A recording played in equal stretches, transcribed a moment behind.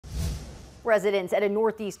Residents at a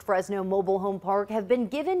northeast Fresno mobile home park have been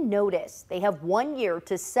given notice. They have 1 year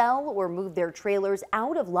to sell or move their trailers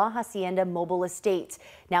out of La Hacienda Mobile Estates.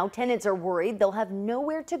 Now tenants are worried they'll have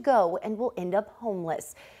nowhere to go and will end up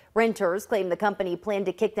homeless. Renters claim the company planned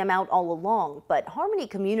to kick them out all along, but Harmony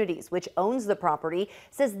Communities, which owns the property,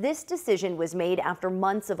 says this decision was made after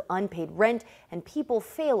months of unpaid rent and people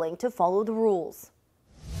failing to follow the rules.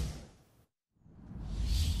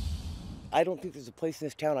 I don't think there's a place in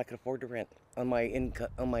this town I can afford to rent on my income,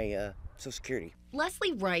 on my Social Security.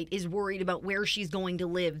 Leslie Wright is worried about where she's going to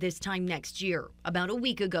live this time next year. About a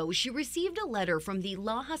week ago, she received a letter from the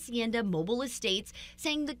La Hacienda Mobile Estates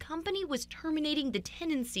saying the company was terminating the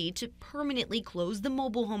tenancy to permanently close the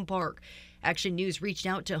mobile home park. Action News reached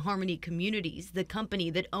out to Harmony Communities, the company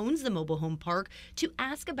that owns the mobile home park, to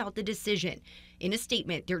ask about the decision. In a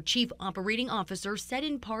statement, their chief operating officer said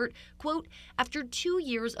in part, quote, "After 2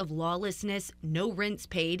 years of lawlessness, no rents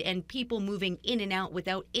paid, and people moving in and out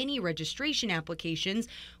without any registration applications,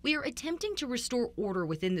 we are attempting to restore order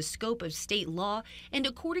within the scope of state law and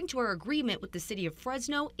according to our agreement with the city of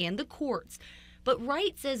Fresno and the courts." But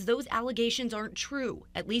Wright says those allegations aren't true,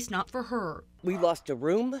 at least not for her. We lost a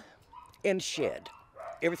room and shed.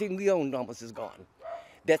 Everything we owned almost is gone.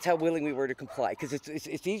 That's how willing we were to comply, because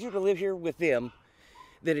it's easier to live here with them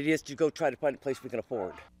than it is to go try to find a place we can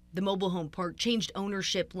afford. The mobile home park changed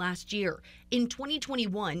ownership last year. In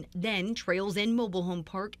 2021, then Trails Inn Mobile Home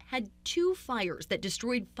Park had 2 fires that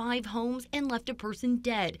destroyed 5 homes and left a person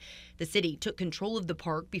dead. The city took control of the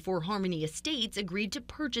park before Harmony Estates agreed to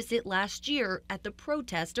purchase it last year at the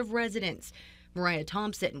protest of residents. Mariah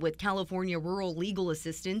Thompson with California Rural Legal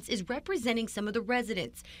Assistance is representing some of the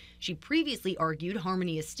residents. She previously argued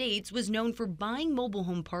Harmony Estates was known for buying mobile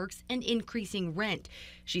home parks and increasing rent.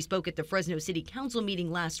 She spoke at the Fresno City Council meeting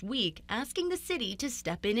last week, asking the city to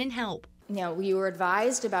step in and help. We were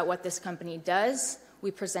advised about what this company does.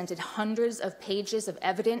 We presented hundreds of pages of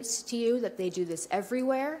evidence to you that they do this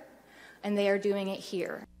everywhere, and they are doing it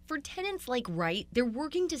here. For tenants like Wright, they're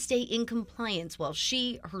working to stay in compliance while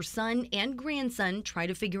she, her son, and grandson try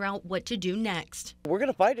to figure out what to do next. We're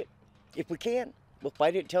going to fight it if we can. We'll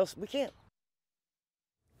fight it until we can't.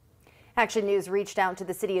 Action News reached out to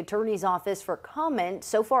the city attorney's office for comment.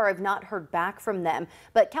 So far, I've not heard back from them.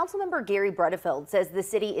 But Councilmember Gary Bredefeld says the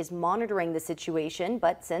city is monitoring the situation.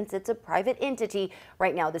 But since it's a private entity,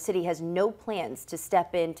 right now the city has no plans to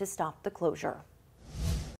step in to stop the closure.